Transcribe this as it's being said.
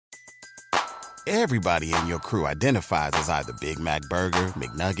Everybody in your crew identifies as either Big Mac Burger,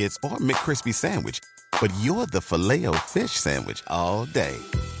 McNuggets, or McCrispy Sandwich. But you're the Filet-O-Fish Sandwich all day.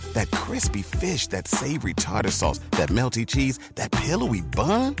 That crispy fish, that savory tartar sauce, that melty cheese, that pillowy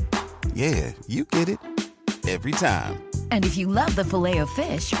bun. Yeah, you get it. Every time. And if you love the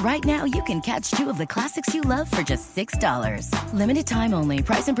Filet-O-Fish, right now you can catch two of the classics you love for just $6. Limited time only.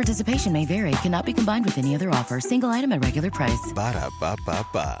 Price and participation may vary. Cannot be combined with any other offer. Single item at regular price.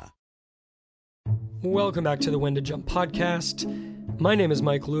 Ba-da-ba-ba-ba. Welcome back to the When to Jump podcast. My name is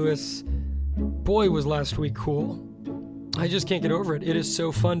Mike Lewis. Boy, was last week cool. I just can't get over it. It is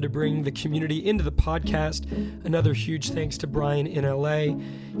so fun to bring the community into the podcast. Another huge thanks to Brian in LA.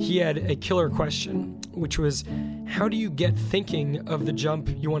 He had a killer question, which was, how do you get thinking of the jump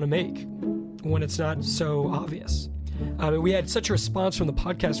you want to make when it's not so obvious? We had such a response from the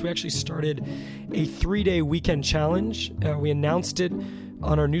podcast, we actually started a 3-day weekend challenge. We announced it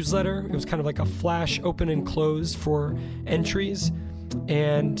on our newsletter. It was kind of like a flash open and close for entries.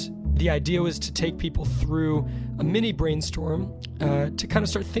 And the idea was to take people through a mini brainstorm to kind of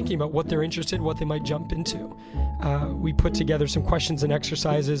start thinking about what they're interested in, what they might jump into. We put together some questions and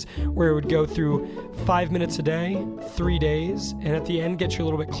exercises where it would go through 5 minutes a day, 3 days, and at the end get you a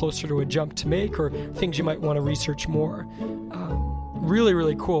little bit closer to a jump to make or things you might want to research more. Really,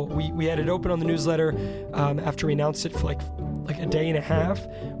 really cool. We had it open on the newsletter after we announced it for like a day and a half.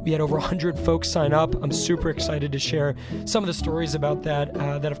 We had over 100 folks sign up. I'm super excited to share some of the stories about that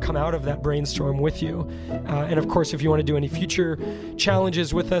that have come out of that brainstorm with you. And of course, if you want to do any future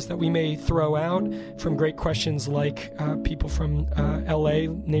challenges with us that we may throw out from great questions like people from LA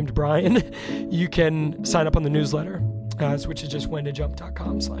named Brian, you can sign up on the newsletter, which is just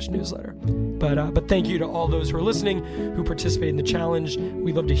whentojump.com/newsletter. But thank you to all those who are listening, who participated in the challenge.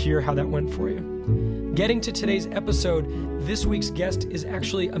 We'd love to hear how that went for you. Getting to today's episode, this week's guest is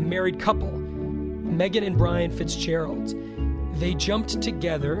actually a married couple, Megan and Brian Fitzgerald. They jumped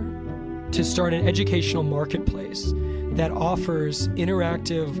together to start an educational marketplace that offers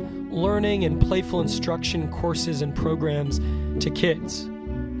interactive learning and playful instruction courses and programs to kids.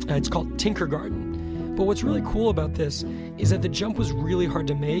 It's called Tinkergarten. But what's really cool about this is that the jump was really hard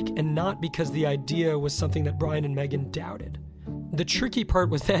to make, and not because the idea was something that Brian and Megan doubted. The tricky part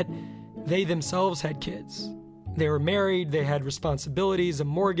was that they themselves had kids. They were married, they had responsibilities, a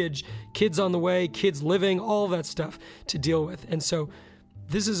mortgage, kids on the way, kids living, all that stuff to deal with. And so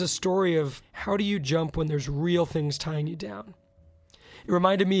this is a story of how do you jump when there's real things tying you down. It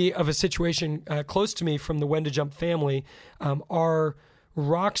reminded me of a situation close to me from the When to Jump family. Our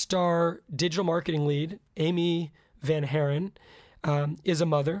rock star digital marketing lead, Amy Van Haren, is a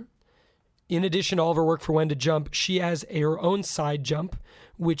mother. In addition to all of her work for When to Jump, she has her own side jump,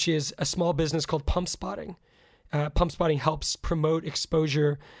 which is a small business called Pump Spotting. Pump Spotting helps promote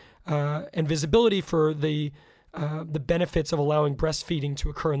exposure and visibility for the benefits of allowing breastfeeding to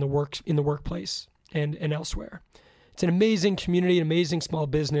occur in the workplace and elsewhere. It's an amazing community, an amazing small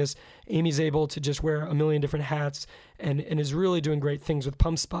business. Amy's able to just wear a million different hats and is really doing great things with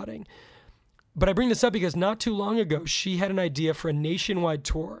Pump Spotting. But I bring this up because not too long ago, she had an idea for a nationwide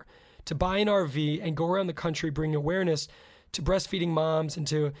tour to buy an RV and go around the country, bring awareness to breastfeeding moms and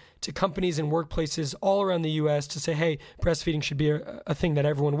to companies and workplaces all around the U.S. to say, hey, breastfeeding should be a thing that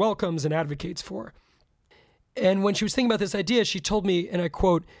everyone welcomes and advocates for. And when she was thinking about this idea, she told me, and I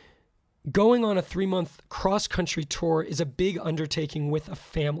quote, going on a 3-month cross-country tour is a big undertaking with a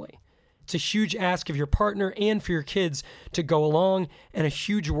family. It's a huge ask of your partner and for your kids to go along, and a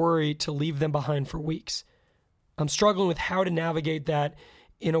huge worry to leave them behind for weeks. I'm struggling with how to navigate that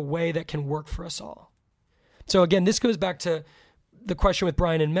in a way that can work for us all. So again, this goes back to the question with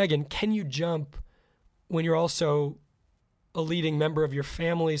Brian and Megan. Can you jump when you're also a leading member of your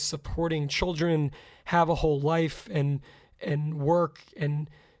family, supporting children, have a whole life and work and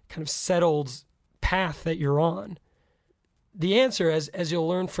kind of settled path that you're on? The answer, as you'll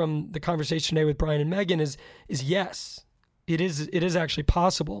learn from the conversation today with Brian and Megan, is yes. It is actually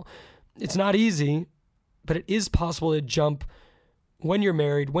possible. It's not easy, but it is possible to jump when you're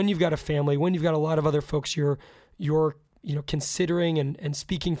married, when you've got a family, when you've got a lot of other folks you're considering and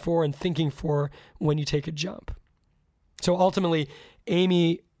speaking for and thinking for when you take a jump. So ultimately,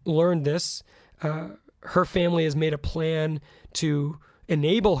 Amy learned this. Her family has made a plan to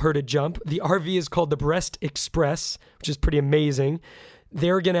enable her to jump. The RV is called the Breast Express, which is pretty amazing.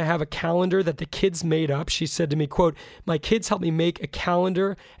 They're going to have a calendar that the kids made up. She said to me, quote, my kids helped me make a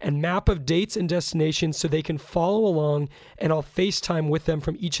calendar and map of dates and destinations so they can follow along, and I'll FaceTime with them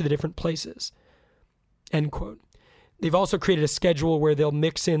from each of the different places, end quote. They've also created a schedule where they'll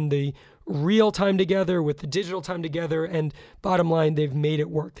mix in the real time together, with the digital time together, and bottom line, they've made it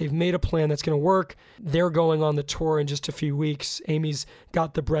work. They've made a plan that's going to work. They're going on the tour in just a few weeks. Amy's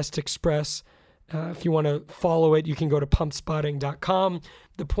got the Breast Express. If you want to follow it, you can go to pumpspotting.com.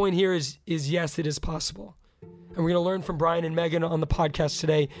 The point here is yes, it is possible. And we're going to learn from Brian and Megan on the podcast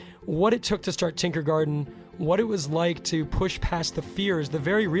today what it took to start Tinkergarten, what it was like to push past the fears, the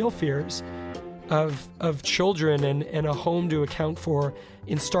very real fears of children and a home to account for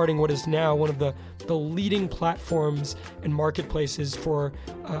in starting what is now one of the leading platforms and marketplaces for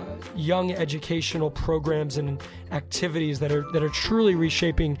young educational programs and activities that are truly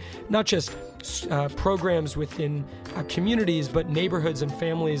reshaping not just programs within communities, but neighborhoods and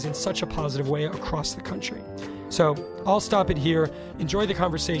families in such a positive way across the country. So I'll stop it here. Enjoy the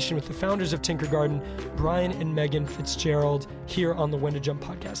conversation with the founders of Tinkergarten, Brian and Megan Fitzgerald, here on the When to Jump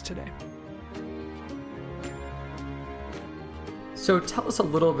podcast today. So tell us a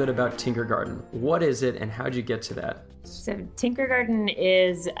little bit about Tinkergarten. What is it and how did you get to that? So Tinkergarten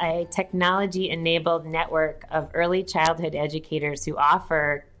is a technology-enabled network of early childhood educators who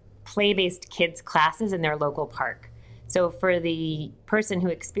offer play-based kids classes in their local park. So for the person who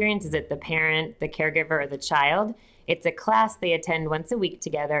experiences it, the parent, the caregiver, or the child, it's a class they attend once a week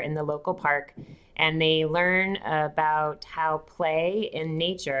together in the local park, and they learn about how play in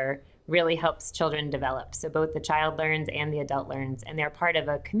nature really helps children develop. So both the child learns and the adult learns, and they're part of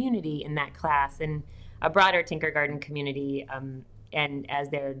a community in that class and a broader Tinkergarten community, and as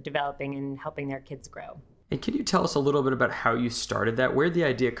they're developing and helping their kids grow. And can you tell us a little bit about how you started that? Where did the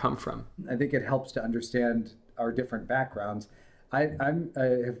idea come from? I think it helps to understand our different backgrounds. I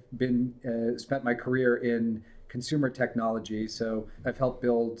have been spent my career in consumer technology, so I've helped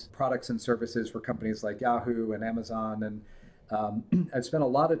build products and services for companies like Yahoo and Amazon, and I've spent a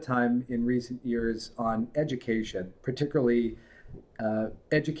lot of time in recent years on education, particularly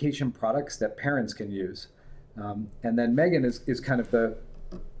education products that parents can use. And then Megan is kind of the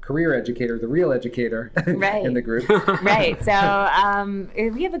career educator, the real educator right. in the group. Right. So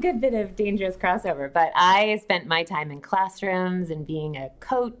we have a good bit of dangerous crossover, but I spent my time in classrooms and being a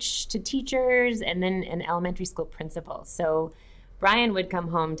coach to teachers and then an elementary school principal. So Brian would come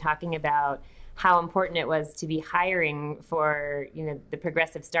home talking about how important it was to be hiring for, the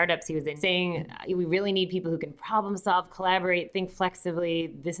progressive startups he was in, saying we really need people who can problem solve, collaborate, think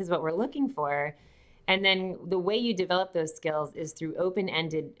flexibly. This is what we're looking for. And then the way you develop those skills is through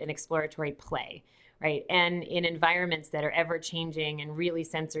open-ended and exploratory play, right? And in environments that are ever-changing and really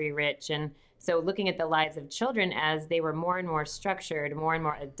sensory-rich. And so looking at the lives of children as they were more and more structured, more and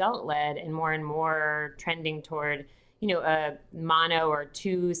more adult-led, and more trending toward, a mono or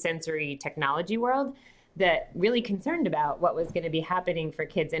two sensory technology world, that really concerned about what was going to be happening for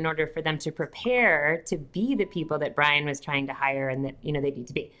kids in order for them to prepare to be the people that Brian was trying to hire and that, they need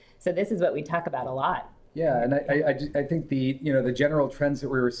to be. So this is what we talk about a lot. Yeah, and I think the general trends that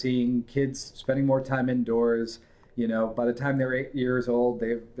we were seeing, kids spending more time indoors, by the time they're 8 years old,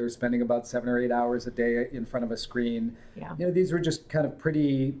 they're spending about 7 or 8 hours a day in front of a screen. Yeah. These were just kind of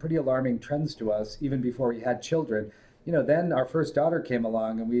pretty alarming trends to us even before we had children. Then our first daughter came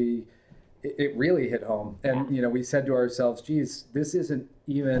along and it really hit home. And, we said to ourselves, geez, this isn't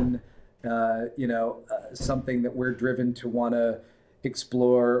even, something that we're driven to want to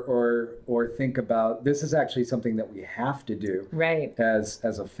explore or think about. This is actually something that we have to do right as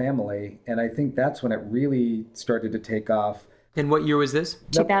a family. And I think that's when it really started to take off. And what year was this?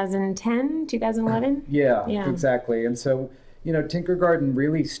 2010, 2011? Yeah, exactly. And so, Tinkergarten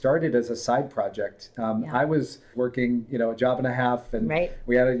really started as a side project. I was working, a job and a half, and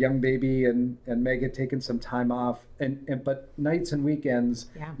we had a young baby, and Meg had taken some time off. But nights and weekends,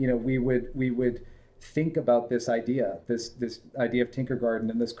 we would think about this idea of Tinkergarten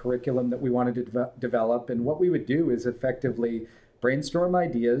and this curriculum that we wanted to develop. And what we would do is effectively brainstorm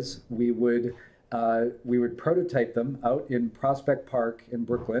ideas. We would prototype them out in Prospect Park in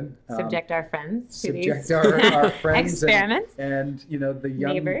Brooklyn. Subject our friends to these our friends experiments. And the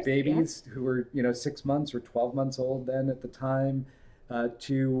young neighbors, babies who were 6 months or 12 months old then at the time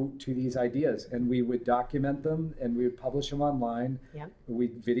to these ideas. And we would document them and we would publish them online. Yep.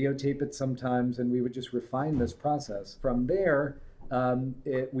 We'd videotape it sometimes, and we would just refine this process. From there,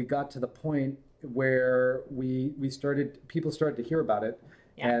 we got to the point where people started to hear about it.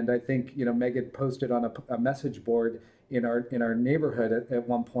 Yeah. And I think, Megan posted on a message board in our neighborhood at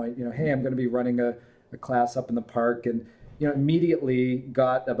one point, hey, I'm going to be running a class up in the park, and, immediately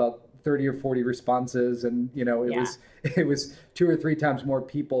got about 30 or 40 responses, and, it was 2 or 3 times more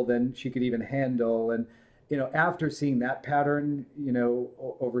people than she could even handle. And, after seeing that pattern,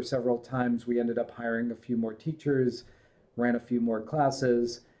 over several times, we ended up hiring a few more teachers, ran a few more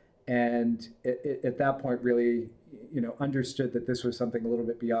classes. and at that point really, understood that this was something a little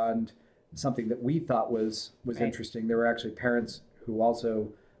bit beyond something that we thought was Right. interesting. There were actually parents who also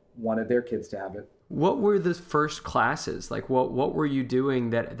wanted their kids to have it. What were the first classes? Like what were you doing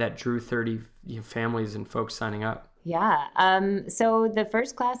that drew 30 families and folks signing up? Yeah. So the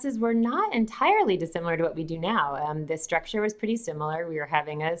first classes were not entirely dissimilar to what we do now. The structure was pretty similar. We were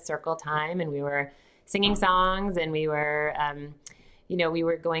having a circle time and we were singing songs and we were, we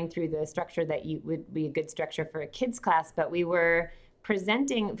were going through the structure that would be a good structure for a kids class, but we were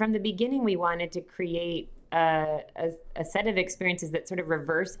presenting from the beginning. We wanted to create a set of experiences that sort of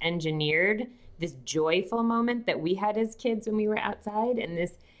reverse engineered this joyful moment that we had as kids when we were outside, and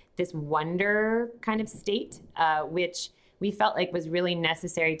this wonder kind of state, which we felt like was really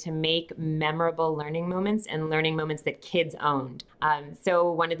necessary to make memorable learning moments and learning moments that kids owned.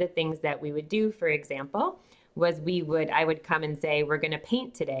 So one of the things that we would do, for example, was I would come and say, we're going to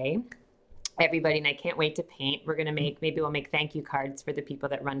paint today. Everybody, and I can't wait to paint. We're going to maybe we'll make thank you cards for the people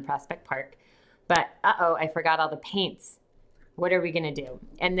that run Prospect Park. But I forgot all the paints. What are we going to do?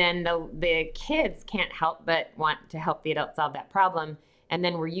 And then the kids can't help but want to help the adults solve that problem. And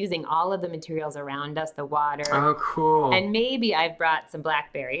then we're using all of the materials around us, the water. Oh, cool. And maybe I've brought some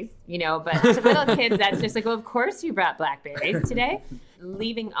blackberries, but to little kids, that's just like, well, of course you brought blackberries today.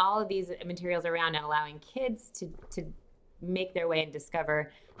 Leaving all of these materials around and allowing kids to make their way and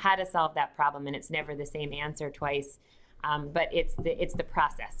discover how to solve that problem. And it's never the same answer twice. But it's the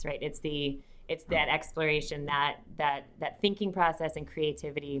process, right? It's that exploration, that thinking process and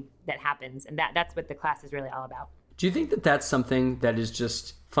creativity that happens. And that's what the class is really all about. Do you think that that's something that is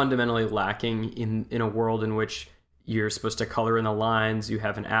just fundamentally lacking in a world in which you're supposed to color in the lines, you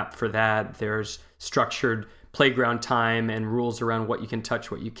have an app for that, there's structured playground time and rules around what you can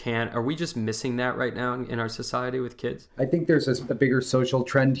touch, what you can't? Are we just missing that right now in our society with kids? I think there's a bigger social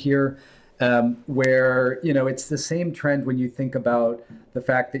trend here where, it's the same trend when you think about the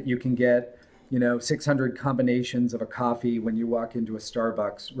fact that you can get 600 combinations of a coffee when you walk into a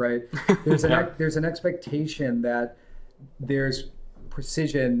Starbucks, right? There's an expectation that there's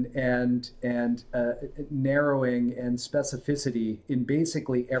precision and narrowing and specificity in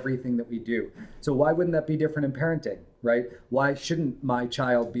basically everything that we do. So why wouldn't that be different in parenting, right? Why shouldn't my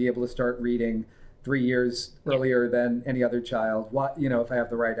child be able to start reading 3 years earlier than any other child? Why, if I have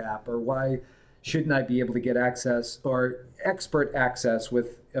the right app, or why shouldn't I be able to get access or expert access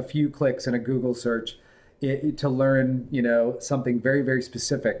with a few clicks and a Google search to learn, something very, very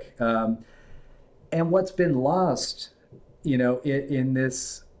specific? And what's been lost, in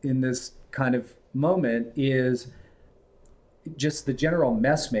this kind of moment is just the general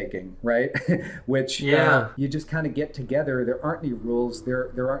mess making, right? Which you just kind of get together. There aren't any rules.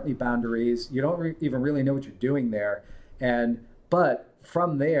 There aren't any boundaries. You don't even really know what you're doing there. But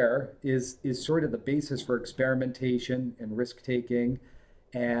from there is sort of the basis for experimentation and risk taking.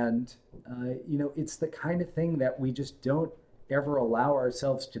 And, it's the kind of thing that we just don't ever allow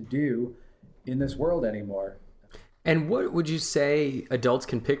ourselves to do in this world anymore. And what would you say adults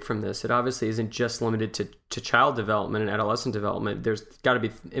can pick from this? It obviously isn't just limited to child development and adolescent development. There's got to be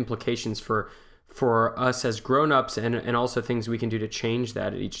implications for us as grown-ups and also things we can do to change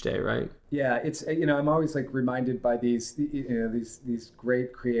that each day, right? Yeah, it's, I'm always reminded by these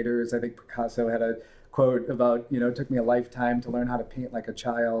great creators. I think Picasso had a quote about, it took me a lifetime to learn how to paint like a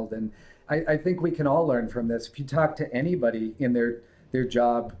child. And I think we can all learn from this. If you talk to anybody in their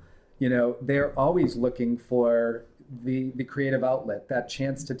job, they're always looking for the creative outlet, that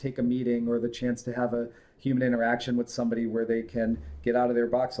chance to take a meeting or the chance to have a human interaction with somebody where they can get out of their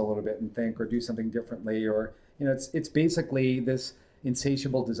box a little bit and think or do something differently. Or, it's basically this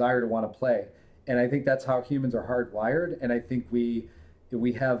insatiable desire to want to play. And I think that's how humans are hardwired. And I think we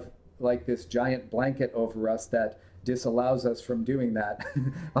have this giant blanket over us that disallows us from doing that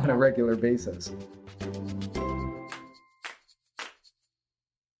on a regular basis.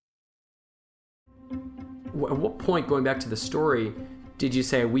 At what point, going back to the story, did you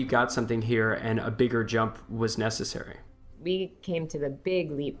say we've got something here and a bigger jump was necessary? We came to the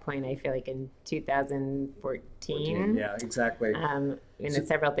big leap point, I feel like, in 2014. Yeah, exactly.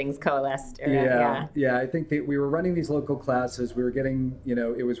 Several things coalesced. Yeah. I think that we were running these local classes. We were getting,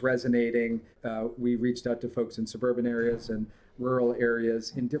 it was resonating. We reached out to folks in suburban areas and rural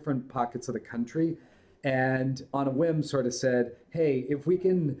areas in different pockets of the country. And on a whim sort of said, hey, if we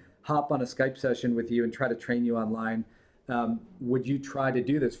can hop on a Skype session with you and try to train you online, would you try to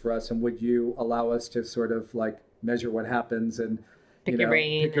do this for us? And would you allow us to sort of measure what happens and pick your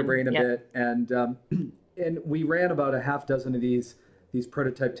brain a bit? And we ran about a half dozen of these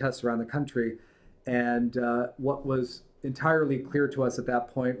prototype tests around the country. And what was entirely clear to us at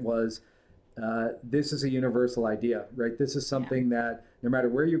that point was this is a universal idea, right? This is something that no matter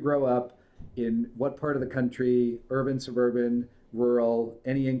where you grow up, in what part of the country, urban, suburban, rural,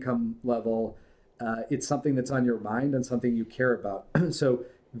 any income level, it's something that's on your mind and something you care about. So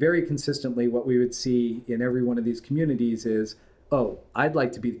very consistently, what we would see in every one of these communities is, oh, I'd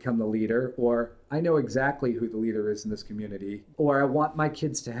like to become the leader, or I know exactly who the leader is in this community, or I want my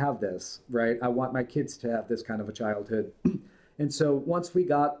kids to have this, right? I want my kids to have this kind of a childhood. And so once we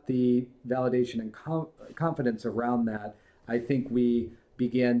got the validation and confidence around that, I think we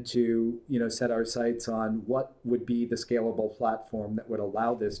began to, set our sights on what would be the scalable platform that would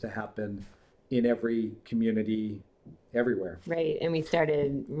allow this to happen in every community everywhere. Right. And we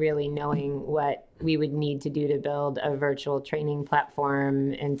started really knowing what we would need to do to build a virtual training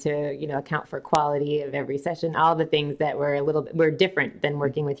platform and to, account for quality of every session, all the things that were different than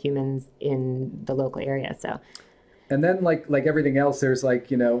working with humans in the local area. So. And then like everything else, there's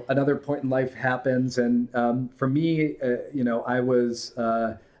another point in life happens. And for me, I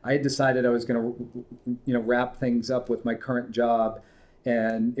had decided I was going to, wrap things up with my current job.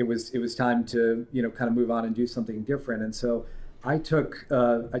 And it was time to, kind of move on and do something different. And so I took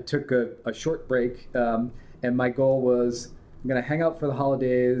a short break, and my goal was I'm going to hang out for the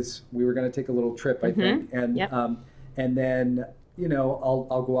holidays. We were going to take a little trip, I think, and and then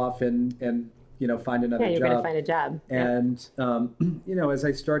I'll go off and find another job. Yeah, you're going to find a job. And as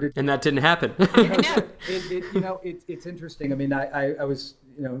I started, and that didn't happen. It's interesting. I mean, I was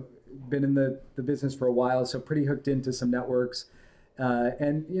been in the business for a while, so pretty hooked into some networks.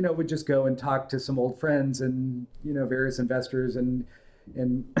 And would just go and talk to some old friends and various investors and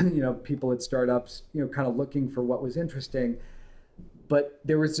people at startups, kind of looking for what was interesting. But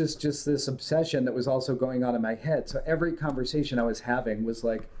there was just this obsession that was also going on in my head. So every conversation I was having was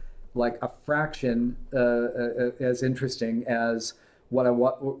like a fraction as interesting as what I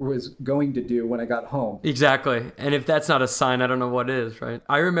was going to do when I got home. Exactly. And if that's not a sign, I don't know what is, right?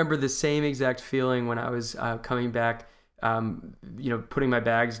 I remember the same exact feeling when I was coming back, putting my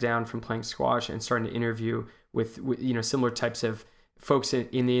bags down from playing squash and starting to interview with similar types of folks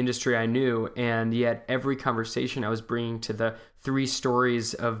in the industry I knew. And yet every conversation I was bringing to the 3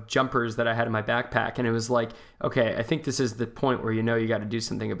 stories of jumpers that I had in my backpack. And it was like, okay, I think this is the point where you got to do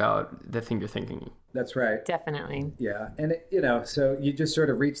something about the thing you're thinking. That's right. Definitely. Yeah. And, so you just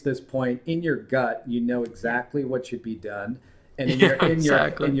sort of reach this point in your gut, exactly what should be done. And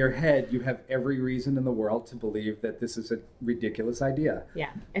in your head, you have every reason in the world to believe that this is a ridiculous idea.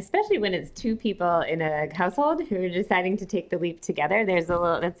 Yeah, especially when it's 2 people in a household who are deciding to take the leap together.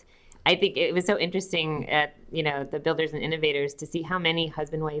 I think it was so interesting at, the Builders and Innovators to see how many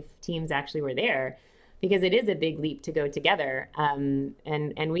husband-wife teams actually were there, because it is a big leap to go together.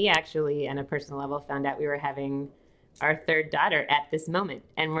 And we actually, on a personal level, found out we were having our 3rd daughter at this moment,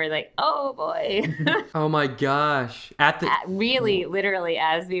 and we're like, oh boy. Oh my gosh. Really literally,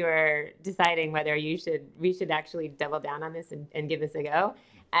 as we were deciding whether we should actually double down on this and give this a go.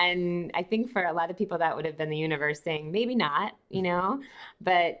 And I think for a lot of people that would have been the universe saying maybe not,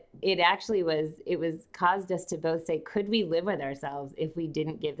 but it actually was caused us to both say, could we live with ourselves if we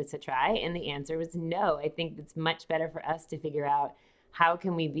didn't give this a try? And the answer was no. I think it's much better for us to figure out how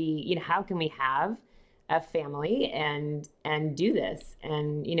can we have a family and do this,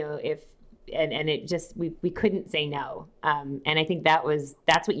 and it just we couldn't say no, and I think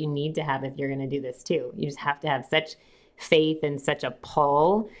that's what you need to have if you're going to do this too. You just have to have such faith and such a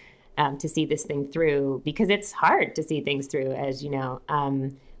pull to see this thing through, because it's hard to see things through, as you know,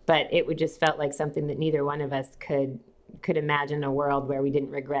 but it would just felt like something that neither one of us could imagine a world where we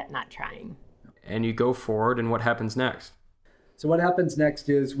didn't regret not trying. And you go forward, and what happens next? So what happens next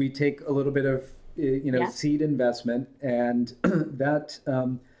is we take a little bit of seed investment, and that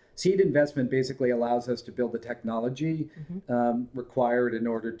seed investment basically allows us to build the technology required in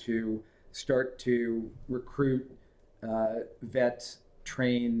order to start to recruit, vet,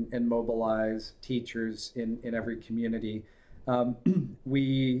 train, and mobilize teachers in every community.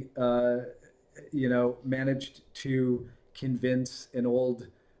 We managed to convince an old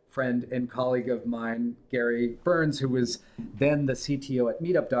friend and colleague of mine, Gary Burns, who was then the CTO at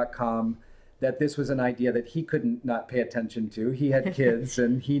Meetup.com, that this was an idea that he couldn't not pay attention to. He had kids,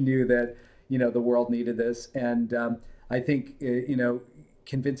 and he knew that, the world needed this. And I think,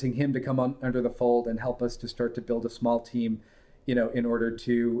 convincing him to come under the fold and help us to start to build a small team, in order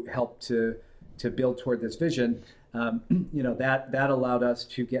to help to build toward this vision, that allowed us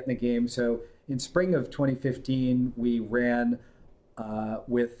to get in the game. So in spring of 2015, we ran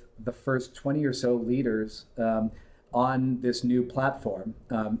with the first 20 or so leaders on this new platform,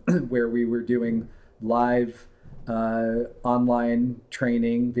 where we were doing live online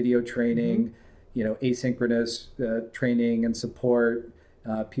training, video training, asynchronous training and support.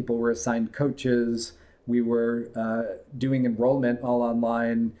 People were assigned coaches. We were doing enrollment all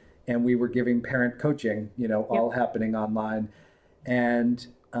online, and we were giving parent coaching, all happening online. And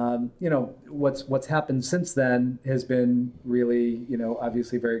what's happened since then has been really,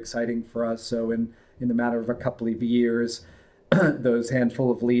 obviously very exciting for us. So in the matter of a couple of years, those handful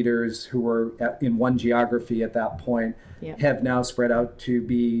of leaders who were in one geography at that point have now spread out to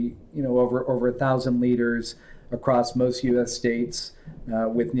be, over 1,000 leaders across most U.S. states,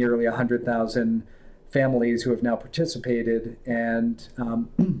 with nearly 100,000 families who have now participated. And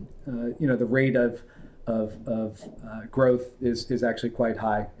the rate of growth is actually quite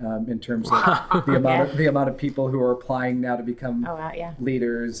high in terms of the amount of people who are applying now to become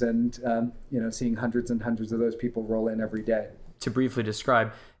leaders, and seeing hundreds and hundreds of those people roll in every day. To briefly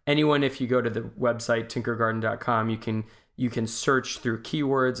describe, anyone, if you go to the website tinkergarden.com, you can search through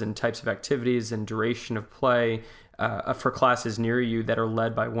keywords and types of activities and duration of play for classes near you that are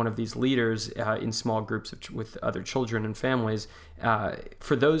led by one of these leaders in small groups with other children and families.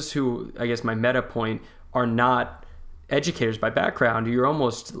 For those who, I guess my meta point, are not educators by background, you're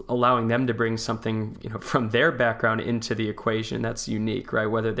almost allowing them to bring something from their background into the equation that's unique, right?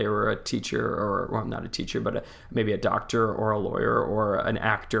 Whether they were a teacher or not a teacher, but maybe a doctor or a lawyer or an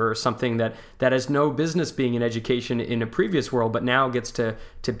actor or something that has no business being in education in a previous world, but now gets to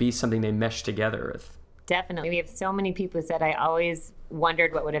be something they mesh together with. Definitely. We have so many people who said, I always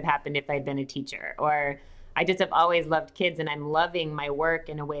wondered what would have happened if I'd been a teacher, or I just have always loved kids and I'm loving my work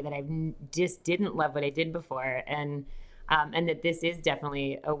in a way that I just didn't love what I did before. And that this is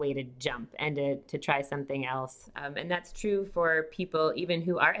definitely a way to jump and to try something else. And that's true for people even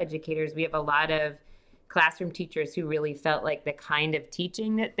who are educators. We have a lot of classroom teachers who really felt like the kind of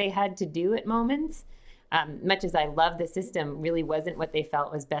teaching that they had to do at moments, much as I love the system, really wasn't what they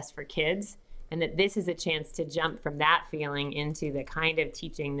felt was best for kids. And that this is a chance to jump from that feeling into the kind of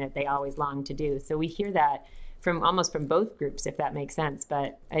teaching that they always longed to do. So we hear that from almost from both groups, if that makes sense.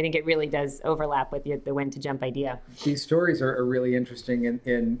 But I think it really does overlap with the when to jump idea. These stories are really interesting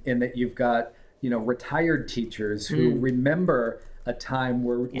in that you've got, retired teachers who remember a time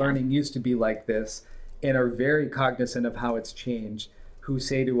where learning used to be like this and are very cognizant of how it's changed, who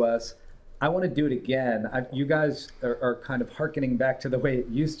say to us, I want to do it again. You guys are kind of hearkening back to the way it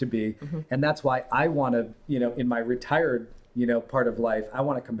used to be. And that's why I want to, in my retired, part of life, I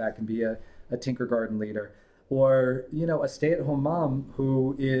want to come back and be a Tinkergarten leader. Or, a stay-at-home mom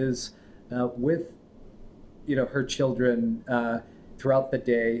who is with, her children throughout the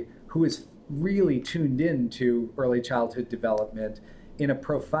day, who is really tuned in to early childhood development in a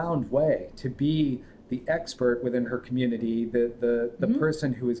profound way, to be the expert within her community, the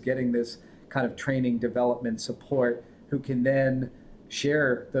person who is getting this kind of training, development, support, who can then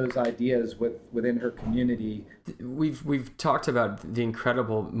share those ideas within her community. We've talked about the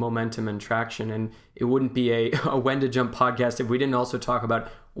incredible momentum and traction, and it wouldn't be a When to Jump podcast if we didn't also talk about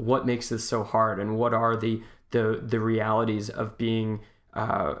what makes this so hard and what are the realities of being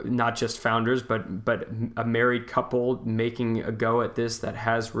not just founders, but a married couple making a go at this that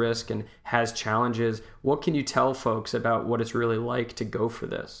has risk and has challenges. What can you tell folks about what it's really like to go for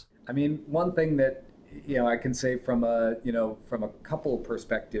this? I mean, one thing that I can say from a couple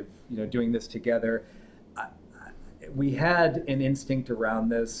perspective, doing this together, we had an instinct around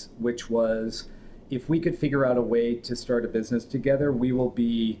this, which was, if we could figure out a way to start a business together, we will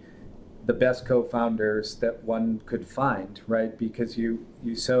be the best co-founders that one could find, right? Because you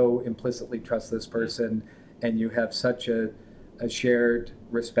so implicitly trust this person, and you have such a shared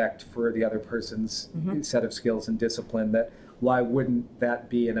respect for the other person's set of skills and discipline, that why wouldn't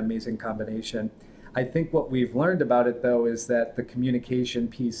that be an amazing combination? I think what we've learned about it, though, is that the communication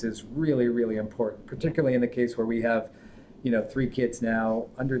piece is really, really important, particularly in the case where we have, 3 kids now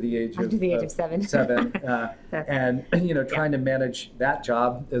under the age of 7. And trying to manage that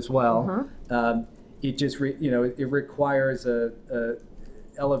job as well. It just it requires a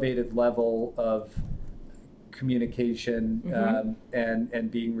elevated level of communication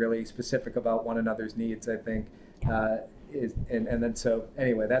and being really specific about one another's needs, I think. And then so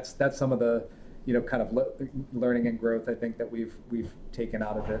anyway, that's some of the kind of learning and growth, I think, that we've taken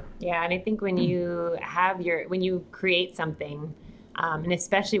out of it. Yeah, and I think when you when you create something, and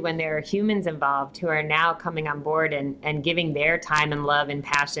especially when there are humans involved who are now coming on board and giving their time and love and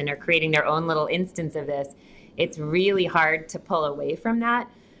passion, or creating their own little instance of this, it's really hard to pull away from that.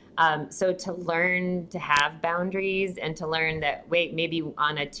 So to learn to have boundaries and to learn that, wait, maybe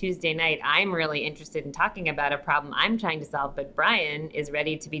on a Tuesday night, I'm really interested in talking about a problem I'm trying to solve, but Brian is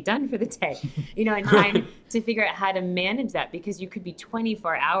ready to be done for the day, and trying to figure out how to manage that, because you could be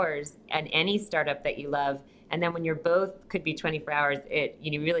 24 hours at any startup that you love. And then when you're both could be 24 hours,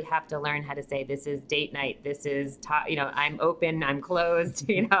 you really have to learn how to say, this is date night. This is, I'm open, I'm closed,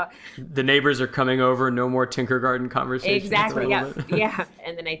 The neighbors are coming over, no more Tinkergarten conversations. Exactly, yeah.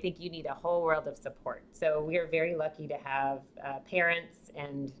 And then I think you need a whole world of support. So we are very lucky to have parents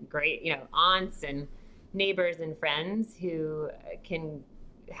and great, aunts and neighbors and friends who can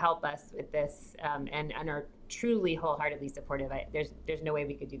help us with this and are truly wholeheartedly supportive. There's no way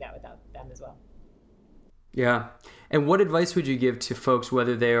we could do that without them as well. Yeah. And what advice would you give to folks,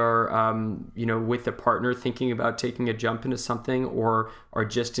 whether they are, with a partner thinking about taking a jump into something, or are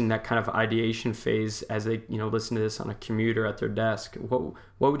just in that kind of ideation phase as they, listen to this on a commute or at their desk? What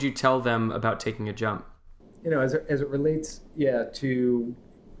would you tell them about taking a jump? As it relates, to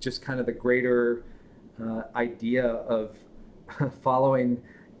just kind of the greater idea of following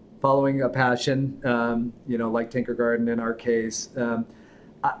a passion, like Tinkergarten in our case.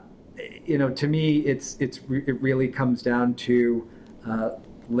 To me, it really comes down to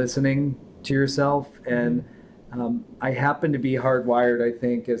listening to yourself. And I happen to be hardwired, I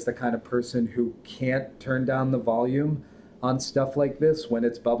think, as the kind of person who can't turn down the volume on stuff like this when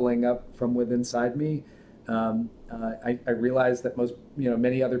it's bubbling up from within inside me. I realize that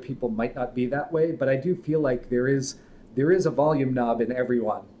many other people might not be that way, but I do feel like there is a volume knob in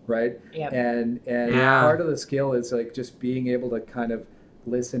everyone, right? Yep. And part of the skill is like just being able to kind of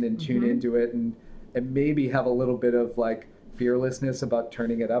listen and tune into it and maybe have a little bit of like fearlessness about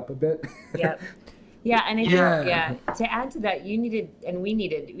turning it up a bit. Yep. Yeah. And I think, to add to that, we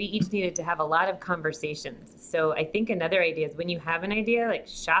each needed to have a lot of conversations. So I think another idea is when you have an idea, like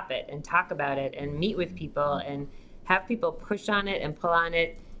shop it and talk about it and meet with people and have people push on it and pull on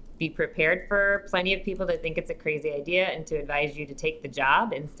it. Be prepared for plenty of people to think it's a crazy idea and to advise you to take the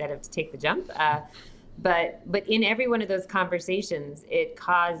job instead of to take the jump. But in every one of those conversations, it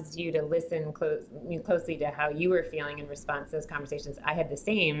caused you to listen closely to how you were feeling in response to those conversations. I had the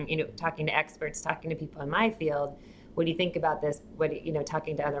same, talking to experts, talking to people in my field. What do you think about this?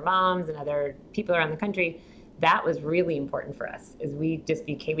 Talking to other moms and other people around the country. That was really important for us, as we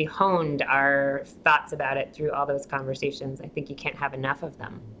honed our thoughts about it through all those conversations. I think you can't have enough of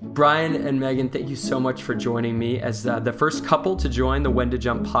them. Brian and Megan, thank you so much for joining me as the first couple to join the When to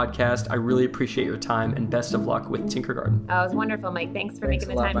Jump podcast. I really appreciate your time and best of luck with Tinkergarten. Oh, it was wonderful, Mike. Thanks for making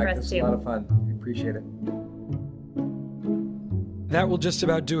the time for us, too. It was a lot of fun. We appreciate it. That will just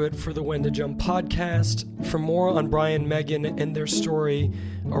about do it for the When to Jump podcast. For more on Brian, Megan, and their story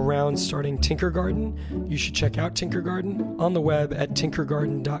around starting Tinkergarten, you should check out Tinkergarten on the web at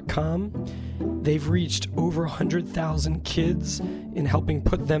tinkergarten.com. They've reached over 100,000 kids in helping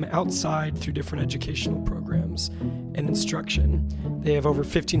put them outside through different educational programs and instruction. They have over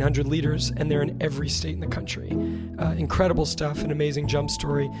 1,500 leaders, and they're in every state in the country. Incredible stuff, an amazing jump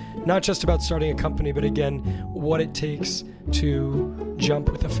story, not just about starting a company, but again, what it takes to jump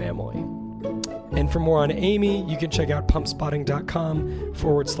with a family. And for more on Amy, you can check out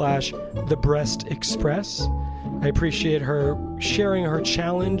pumpspotting.com/The Breast Express. I appreciate her sharing her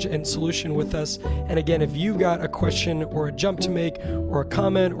challenge and solution with us. And again, if you've got a question or a jump to make or a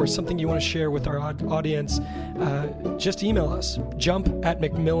comment or something you want to share with our audience, just email us,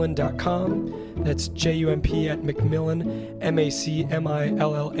 jump@macmillan.com. That's JUMP@Macmillan,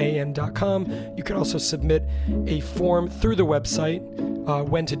 MACMILLAN.com. You can also submit a form through the website,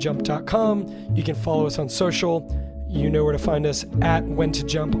 whentojump.com. You can follow us on social. You know where to find us at When to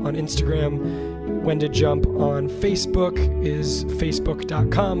Jump on Instagram. When to Jump on Facebook is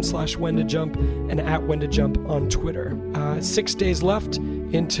facebook.com/When to Jump, and at When to Jump on Twitter. 6 days left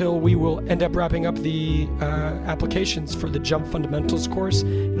until we will end up wrapping up the applications for the Jump Fundamentals course.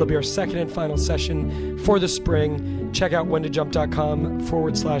 It'll be our second and final session for the spring. Check out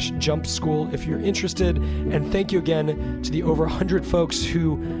whentojump.com/jump school if you're interested. And thank you again to the over 100 folks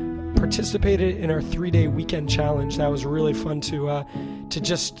who participated in our 3-day weekend challenge. That was really fun to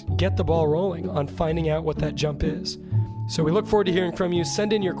just get the ball rolling on finding out what that jump is. So we look forward to hearing from you.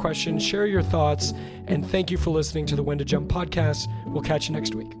 Send in your questions, share your thoughts, and thank you for listening to the When to Jump podcast. We'll catch you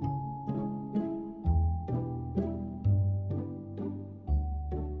next week.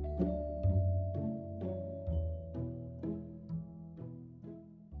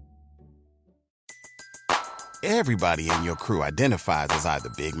 Everybody in your crew identifies as either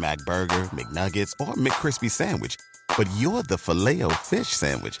Big Mac Burger, McNuggets, or McCrispy Sandwich. But you're the Filet-O-Fish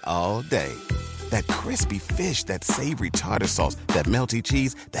Sandwich all day. That crispy fish, that savory tartar sauce, that melty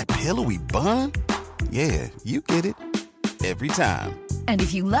cheese, that pillowy bun. Yeah, you get it. Every time. And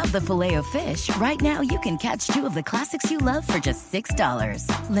if you love the Filet-O-Fish, right now you can catch 2 of the classics you love for just $6.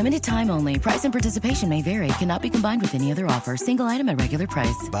 Limited time only. Price and participation may vary. Cannot be combined with any other offer. Single item at regular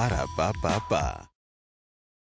price. Ba-da-ba-ba-ba.